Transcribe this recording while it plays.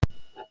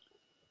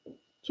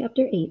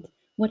Chapter 8.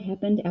 What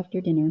happened after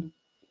dinner?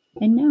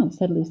 And now,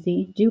 said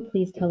Lucy, do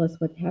please tell us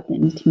what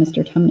happened to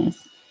Mr.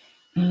 Tumnus.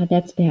 Ah,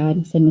 that's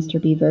bad, said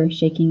Mr. Beaver,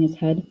 shaking his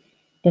head.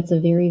 That's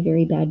a very,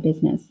 very bad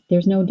business.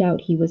 There's no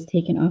doubt he was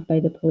taken off by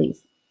the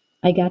police.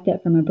 I got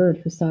that from a bird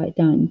who saw it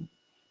done.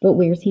 But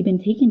where's he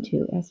been taken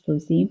to? Asked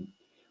Lucy.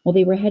 Well,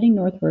 they were heading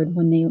northward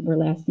when they were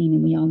last seen,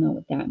 and we all know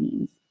what that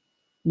means.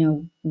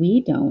 No,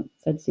 we don't,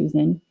 said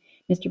Susan.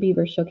 Mr.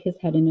 Beaver shook his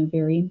head in a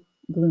very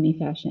gloomy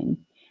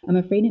fashion. I'm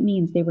afraid it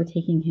means they were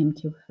taking him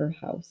to her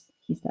house,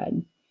 he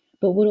said.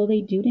 But what'll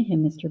they do to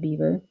him, Mr.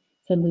 Beaver?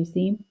 Said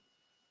Lucy.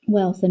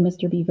 Well, said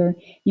Mr. Beaver,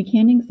 you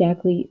can't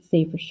exactly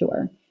say for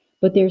sure,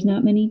 but there's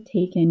not many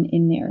taken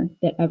in there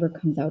that ever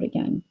comes out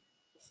again.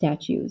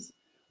 Statues.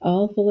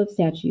 All full of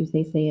statues,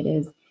 they say it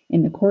is,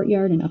 in the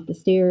courtyard and up the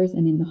stairs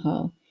and in the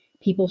hall.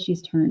 People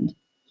she's turned.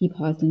 He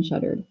paused and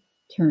shuddered.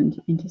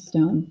 Turned into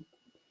stone.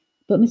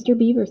 But Mr.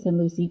 Beaver, said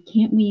Lucy,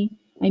 can't we?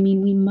 I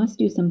mean, we must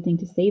do something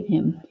to save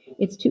him.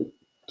 It's too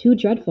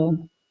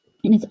dreadful,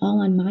 and it's all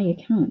on my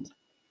account.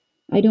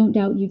 I don't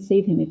doubt you'd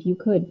save him if you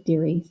could,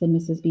 dearie, said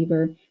Mrs.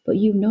 Beaver, but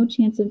you've no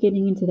chance of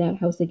getting into that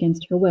house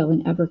against her will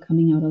and ever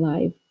coming out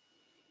alive.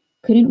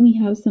 Couldn't we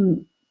have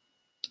some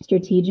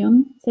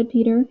stratagem? Said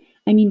Peter.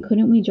 I mean,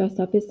 couldn't we dress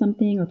up as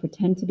something or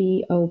pretend to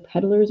be,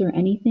 peddlers or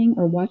anything,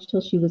 or watch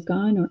till she was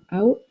gone or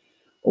out,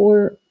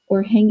 or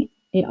hang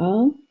it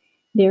all?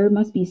 There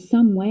must be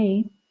some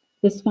way.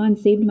 This fawn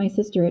saved my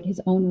sister at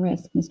his own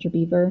risk, Mr.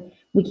 Beaver.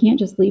 We can't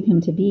just leave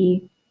him to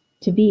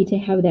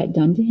have that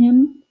done to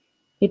him.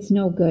 It's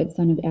no good,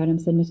 son of Adam,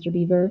 said Mr.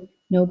 Beaver.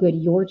 No good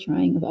your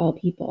trying, of all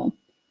people.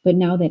 But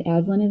now that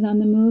Aslan is on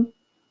the move—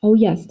 Oh,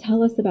 yes,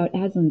 tell us about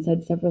Aslan,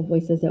 said several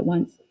voices at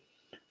once.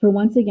 For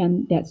once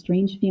again, that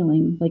strange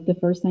feeling, like the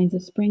first signs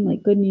of spring,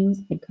 like good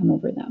news, had come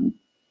over them.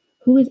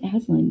 Who is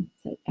Aslan?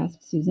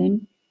 asked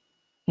Susan.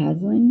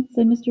 Aslan,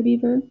 said Mr.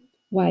 Beaver.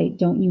 Why,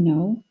 don't you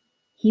know?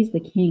 He's the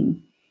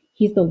king.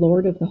 He's the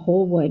lord of the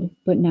whole wood,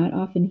 but not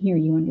often here,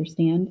 you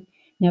understand.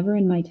 Never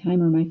in my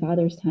time or my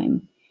father's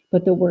time.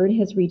 But the word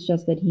has reached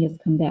us that he has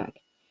come back.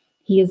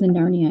 He is in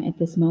Narnia at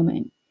this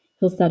moment.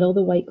 He'll settle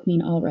the White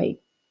Queen all right.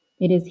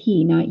 It is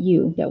he, not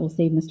you, that will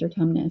save Mr.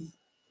 Tumnus.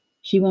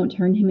 She won't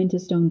turn him into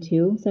stone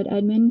too, said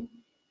Edmund.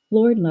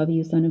 Lord love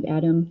you, son of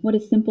Adam, what a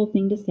simple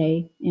thing to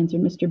say,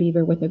 answered Mr.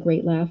 Beaver with a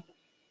great laugh.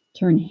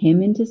 Turn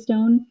him into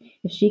stone?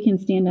 If she can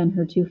stand on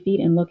her 2 feet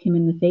and look him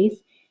in the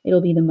face,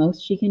 it'll be the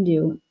most she can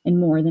do, and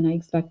more than I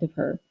expect of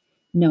her.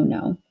 No,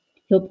 no.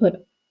 He'll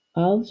put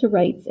all to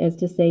rights, as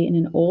to say in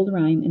an old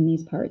rhyme in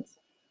these parts.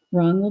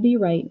 Wrong will be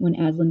right when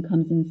Aslan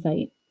comes in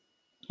sight.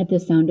 At the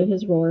sound of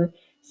his roar,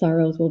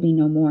 sorrows will be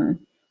no more.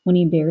 When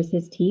he bares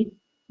his teeth,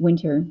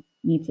 winter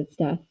meets its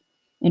death.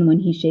 And when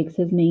he shakes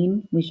his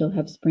mane, we shall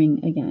have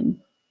spring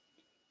again.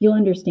 You'll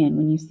understand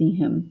when you see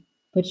him.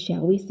 But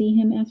shall we see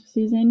him? asked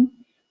Susan.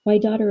 Why,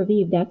 daughter of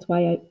Eve, that's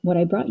what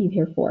I brought you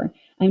here for.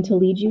 I'm to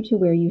lead you to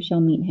where you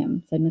shall meet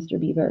him, said Mr.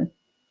 Beaver.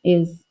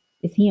 Is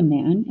he a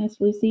man? asked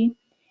Lucy.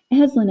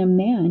 Aslan a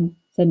man,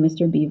 said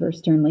Mr. Beaver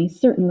sternly.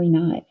 Certainly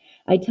not.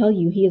 I tell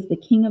you, he is the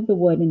king of the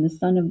wood and the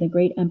son of the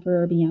great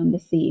emperor beyond the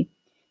sea.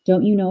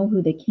 Don't you know who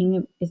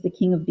is the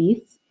king of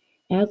beasts?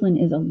 Aslan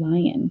is a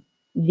lion,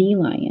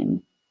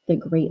 the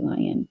great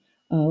lion.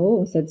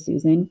 Oh, said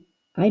Susan,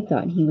 I'd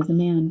thought he was a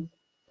man.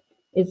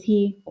 Is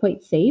he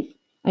quite safe?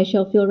 I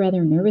shall feel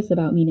rather nervous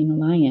about meeting a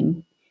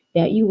lion.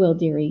 That you will,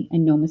 dearie,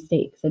 and no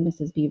mistake, said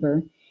Mrs.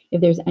 Beaver.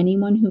 If there's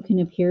anyone who can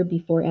appear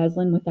before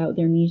Aslan without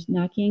their knees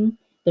knocking,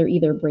 they're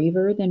either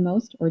braver than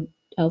most or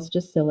else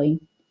just silly.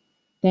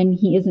 Then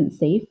he isn't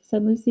safe,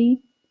 said Lucy.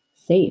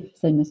 Safe,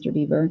 said Mr.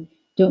 Beaver.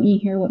 Don't you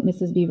hear what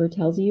Mrs. Beaver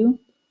tells you?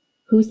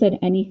 Who said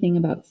anything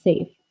about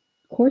safe?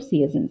 Of course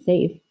he isn't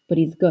safe, but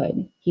he's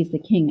good. He's the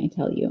king, I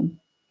tell you.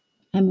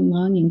 I'm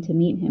longing to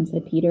meet him,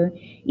 said Peter,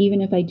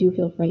 even if I do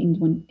feel frightened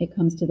when it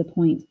comes to the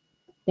point.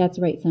 That's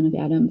right, son of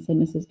Adam, said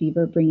Mrs.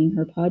 Beaver, bringing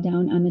her paw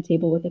down on the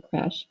table with a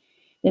crash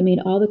that made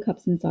all the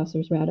cups and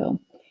saucers rattle.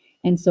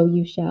 And so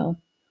you shall.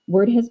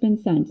 Word has been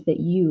sent that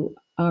you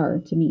are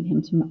to meet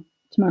him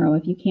tomorrow,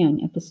 if you can,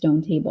 at the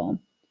stone table.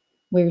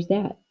 Where's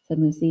that? said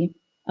Lucy.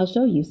 I'll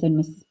show you, said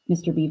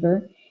Mr.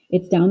 Beaver.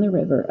 It's down the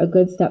river, a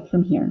good step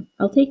from here.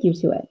 I'll take you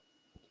to it.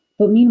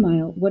 But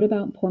meanwhile, what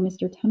about poor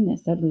Mr.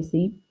 Tumnus? said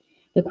Lucy.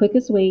 The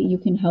quickest way you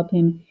can help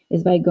him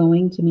is by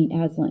going to meet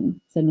Aslan,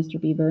 said Mr.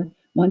 Beaver.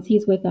 Once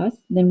he's with us,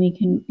 then we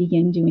can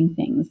begin doing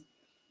things.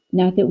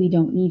 Not that we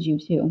don't need you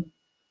to,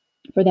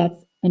 for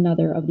that's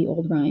another of the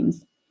old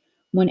rhymes.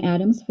 When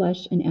Adam's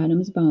flesh and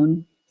Adam's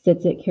bone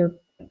sits at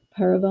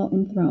Paravel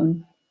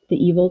enthroned, the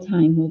evil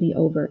time will be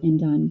over and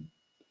done.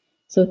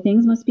 So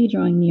things must be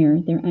drawing near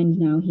their end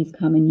now. He's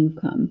come and you've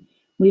come.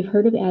 We've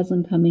heard of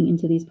Aslan coming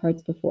into these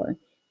parts before.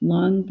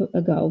 Long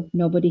ago,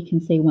 nobody can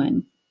say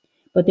when.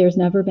 But there's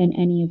never been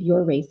any of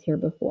your race here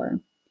before.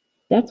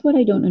 That's what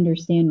I don't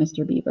understand,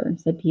 Mr. Beaver,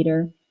 said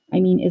Peter. I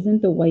mean,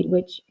 isn't the White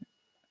Witch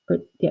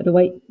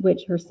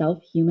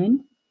herself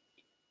human?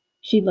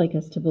 She'd like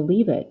us to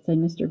believe it, said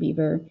Mr.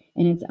 Beaver,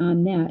 and it's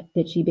on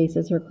that she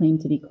bases her claim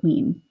to be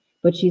queen.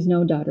 But she's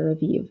no daughter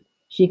of Eve.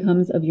 She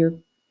comes of your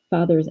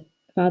father's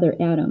father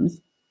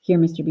Adam's, here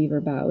Mr.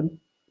 Beaver bowed,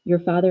 your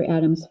father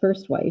Adam's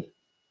first wife,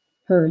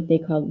 her they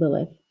called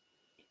Lilith,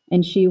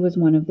 and she was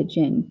one of the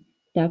jinn.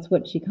 That's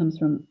what she comes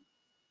from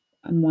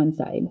on one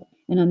side,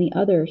 and on the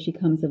other she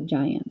comes of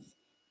giants.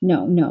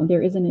 No, no,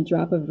 there isn't a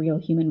drop of real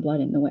human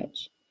blood in the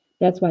witch.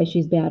 That's why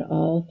she's bad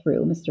all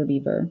through, Mr.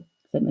 Beaver,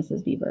 said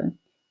Mrs. Beaver.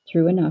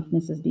 True enough,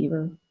 Mrs.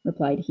 Beaver,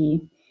 replied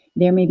he.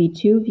 There may be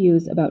two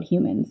views about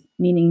humans,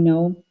 meaning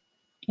no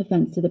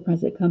offense to the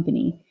present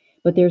company,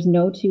 but there's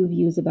no two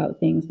views about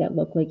things that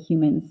look like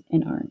humans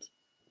and aren't.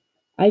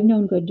 I've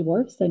known good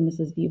dwarfs, said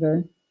Mrs.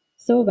 Beaver.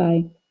 So have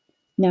I.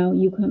 Now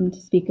you come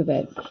to speak of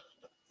it,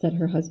 said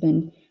her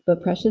husband,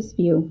 but precious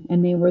few,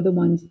 and they were the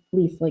ones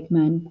least like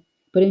men.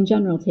 But in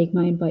general, take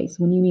my advice.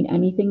 When you meet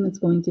anything that's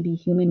going to be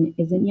human and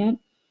isn't yet,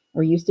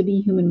 or used to be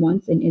human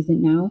once and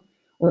isn't now,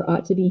 or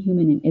ought to be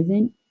human and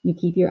isn't, you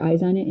keep your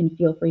eyes on it and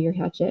feel for your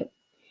hatchet.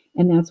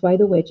 And that's why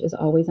the witch is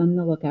always on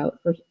the lookout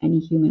for any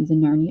humans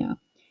in Narnia.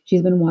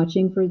 She's been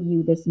watching for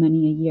you this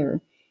many a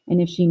year, and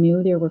if she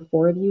knew there were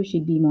 4 of you,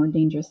 she'd be more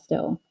dangerous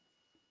still.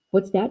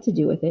 What's that to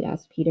do with it?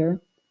 Asked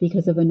Peter.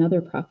 Because of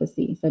another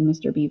prophecy, said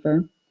Mr.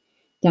 Beaver.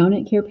 Down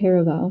at Cair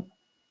Paravel,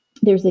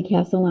 there's a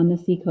castle on the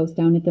seacoast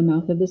down at the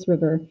mouth of this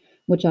river,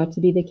 which ought to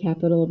be the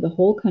capital of the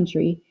whole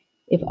country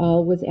if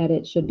all was as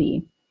it should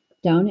be.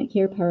 Down at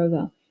Cair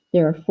Paravel,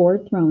 there are 4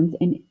 thrones,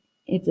 and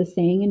it's a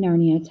saying in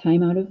Narnia,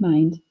 time out of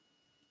mind,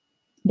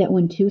 that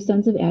when 2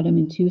 sons of Adam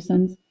and 2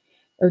 sons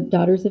or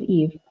daughters of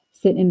Eve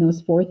sit in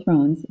those 4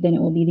 thrones, then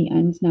it will be the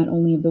end not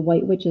only of the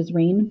White Witch's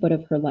reign, but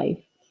of her life.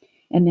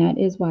 And that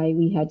is why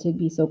we had to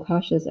be so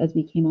cautious as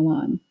we came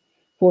along.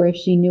 For if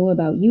she knew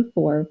about you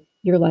 4,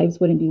 your lives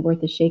wouldn't be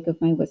worth a shake of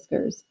my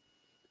whiskers.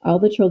 All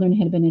the children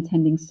had been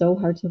attending so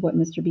hard to what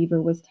Mr.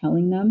 Beaver was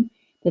telling them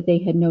that they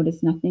had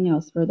noticed nothing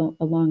else for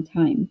a long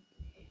time.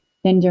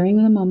 Then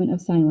during the moment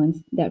of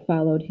silence that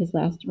followed his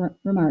last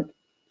remark,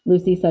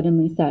 Lucy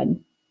suddenly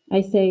said,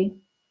 I say,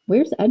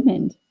 where's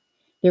Edmund?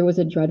 There was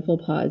a dreadful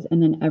pause,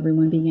 and then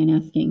everyone began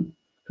asking,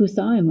 who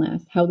saw him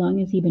last? How long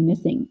has he been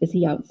missing? Is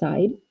he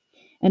outside?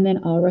 And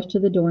then all rushed to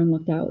the door and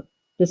looked out.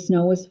 The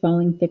snow was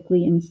falling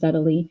thickly and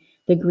steadily.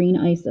 The green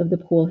ice of the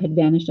pool had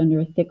vanished under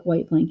a thick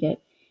white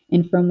blanket,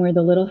 and from where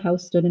the little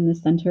house stood in the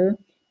center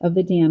of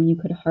the dam, you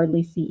could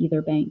hardly see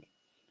either bank.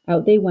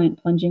 Out they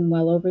went, plunging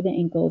well over their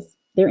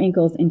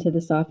ankles into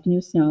the soft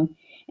new snow,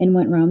 and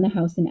went round the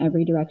house in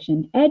every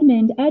direction.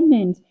 Edmund,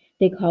 Edmund,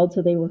 they called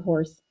till they were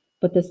hoarse,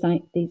 but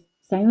the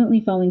silently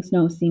falling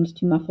snow seemed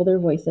to muffle their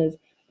voices,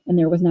 and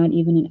there was not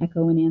even an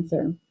echo in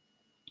answer.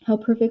 How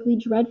perfectly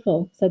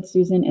dreadful, said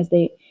Susan as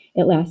they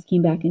at last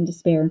came back in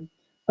despair.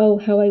 Oh,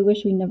 how I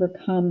wish we'd never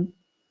come.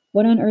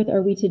 What on earth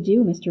are we to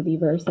do, Mr.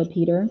 Beaver? Said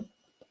Peter.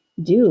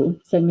 Do,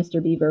 said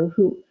Mr. Beaver,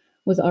 who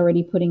was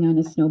already putting on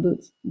his snow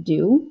boots.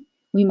 Do?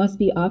 We must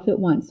be off at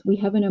once. We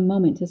haven't a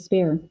moment to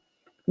spare.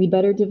 We'd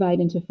better divide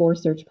into 4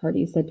 search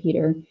parties, said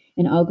Peter,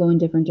 and all go in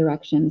different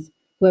directions.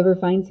 Whoever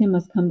finds him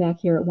must come back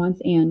here at once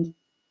and—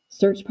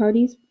 Search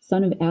parties,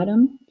 son of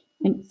Adam?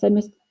 And said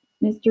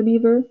Mr.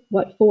 Beaver,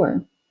 what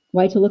for?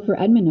 Why, to look for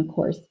Edmund, of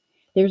course.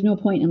 There's no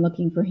point in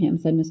looking for him,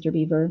 said Mr.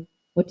 Beaver.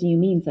 What do you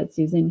mean, said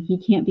Susan. He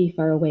can't be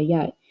far away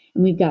yet,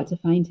 and we've got to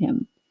find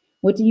him.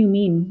 What do you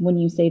mean when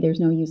you say there's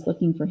no use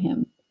looking for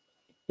him?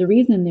 The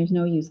reason there's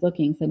no use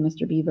looking, said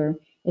Mr. Beaver,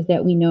 is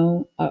that we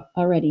know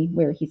already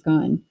where he's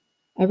gone.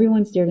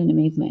 Everyone stared in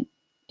amazement.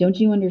 Don't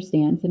you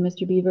understand, said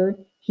Mr. Beaver.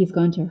 He's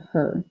gone to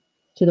her,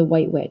 to the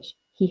White Witch.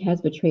 He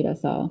has betrayed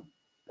us all.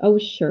 Oh,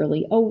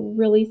 surely. Oh,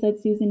 really, said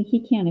Susan.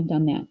 He can't have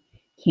done that.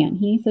 Can't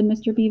he? Said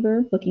Mr.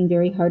 Beaver, looking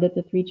very hard at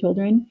the 3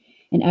 children,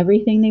 and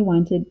everything they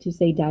wanted to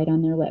say died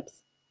on their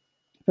lips,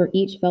 for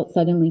each felt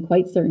suddenly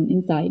quite certain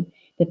inside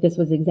that this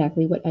was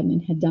exactly what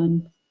Edmund had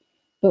done.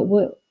 But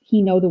will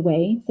he know the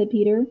way? Said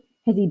Peter.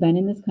 Has he been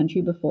in this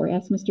country before?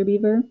 Asked Mr.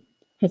 Beaver.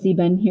 Has he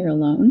been here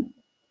alone?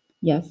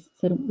 Yes,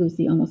 said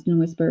Lucy almost in a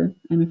whisper.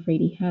 I'm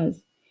afraid he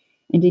has.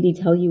 And did he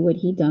tell you what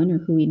he'd done or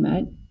who he'd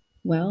met?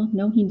 Well,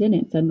 no, he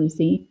didn't, said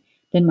Lucy.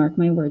 Then mark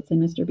my words, said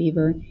Mr.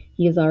 Beaver.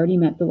 He has already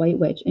met the White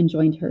Witch and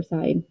joined her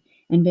side,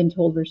 and been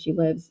told where she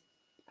lives.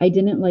 I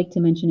didn't like to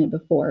mention it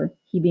before,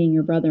 he being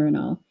your brother and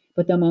all,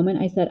 but the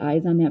moment I set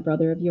eyes on that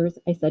brother of yours,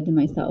 I said to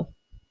myself,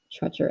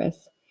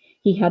 treacherous.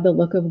 He had the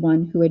look of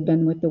one who had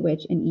been with the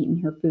witch and eaten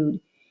her food.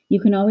 You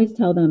can always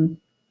tell them,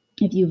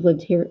 if you've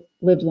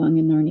lived long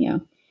in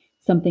Narnia,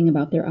 something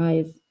about their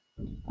eyes.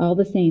 All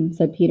the same,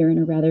 said Peter in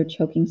a rather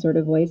choking sort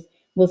of voice,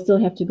 we'll still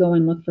have to go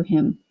and look for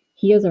him.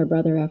 He is our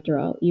brother after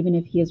all, even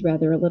if he is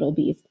rather a little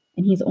beast,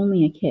 and he's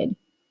only a kid.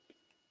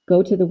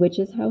 Go to the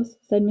witch's house,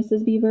 said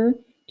Mrs. Beaver.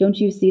 Don't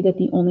you see that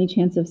the only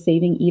chance of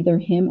saving either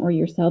him or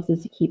yourselves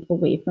is to keep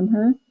away from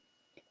her?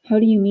 How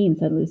do you mean,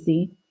 said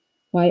Lucy.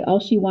 Why, all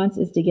she wants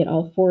is to get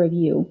all 4 of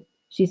you.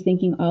 She's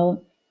thinking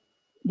all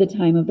the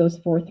time of those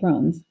 4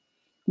 thrones.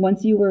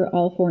 Once you were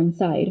all 4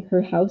 inside,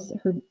 her house,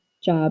 her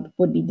job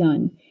would be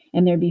done,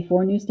 and there'd be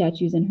 4 new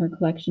statues in her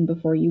collection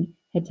before you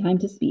had time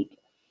to speak.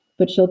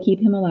 But she'll keep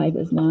him alive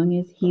as long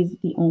as he's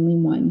the only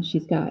one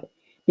she's got,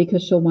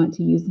 because she'll want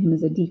to use him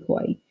as a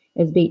decoy,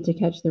 as bait to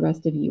catch the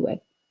rest of you with.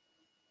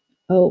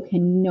 Oh,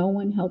 can no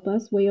one help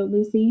us? Wailed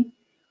Lucy.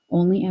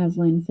 Only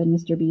Aslan, said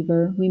Mr.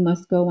 Beaver. We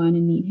must go on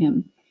and meet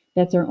him.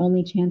 That's our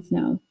only chance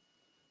now.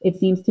 It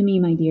seems to me,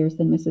 my dear,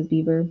 said Mrs.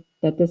 Beaver,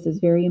 that this is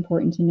very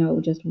important to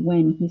know just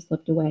when he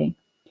slipped away.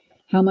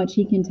 How much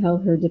he can tell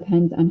her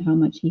depends on how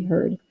much he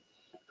heard.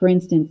 For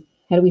instance,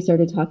 had we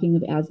started talking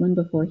of Aslan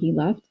before he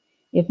left?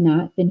 If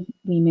not, then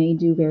we may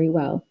do very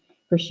well,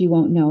 for she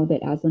won't know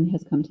that Aslan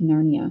has come to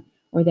Narnia,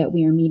 or that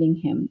we are meeting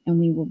him, and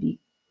we will be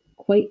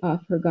quite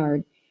off her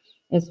guard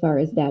as far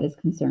as that is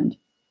concerned.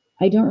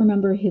 I don't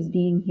remember his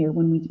being here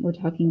when we were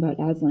talking about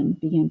Aslan,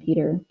 began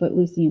Peter, but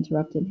Lucy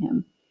interrupted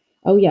him.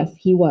 Oh, yes,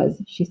 he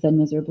was, she said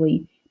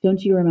miserably.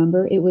 Don't you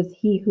remember? It was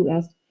he who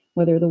asked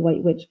whether the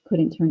White Witch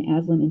couldn't turn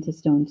Aslan into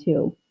stone,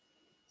 too.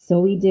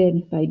 So he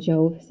did, by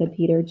Jove, said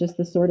Peter, just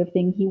the sort of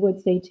thing he would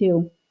say,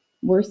 too.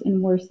 Worse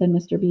and worse, said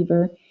Mr.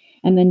 Beaver.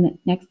 And then the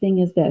next thing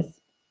is this.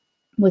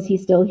 Was he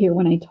still here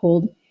when I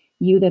told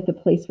you that the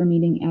place for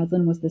meeting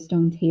Aslan was the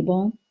stone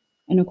table?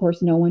 And of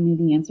course, no one knew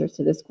the answers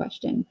to this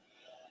question.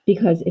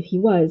 Because if he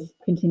was,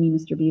 continued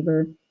Mr.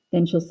 Beaver,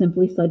 then she'll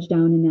simply sledge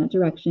down in that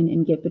direction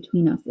and get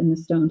between us and the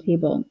stone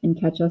table and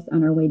catch us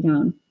on our way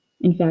down.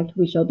 In fact,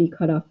 we shall be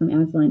cut off from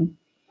Aslan.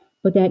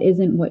 But that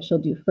isn't what she'll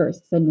do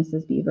first, said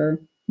Mrs.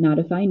 Beaver. Not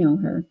if I know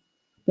her.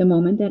 The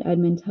moment that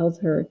Edmund tells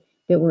her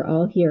that we're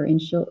all here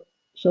and she'll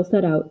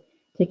set out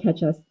to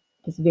catch us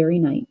this very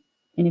night.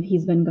 And if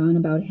he's been gone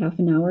about half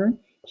an hour,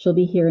 she'll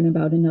be here in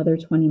about another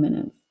 20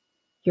 minutes.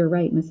 You're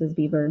right, Mrs.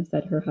 Beaver,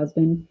 said her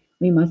husband.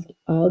 We must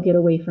all get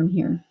away from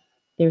here.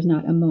 There's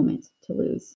not a moment to lose.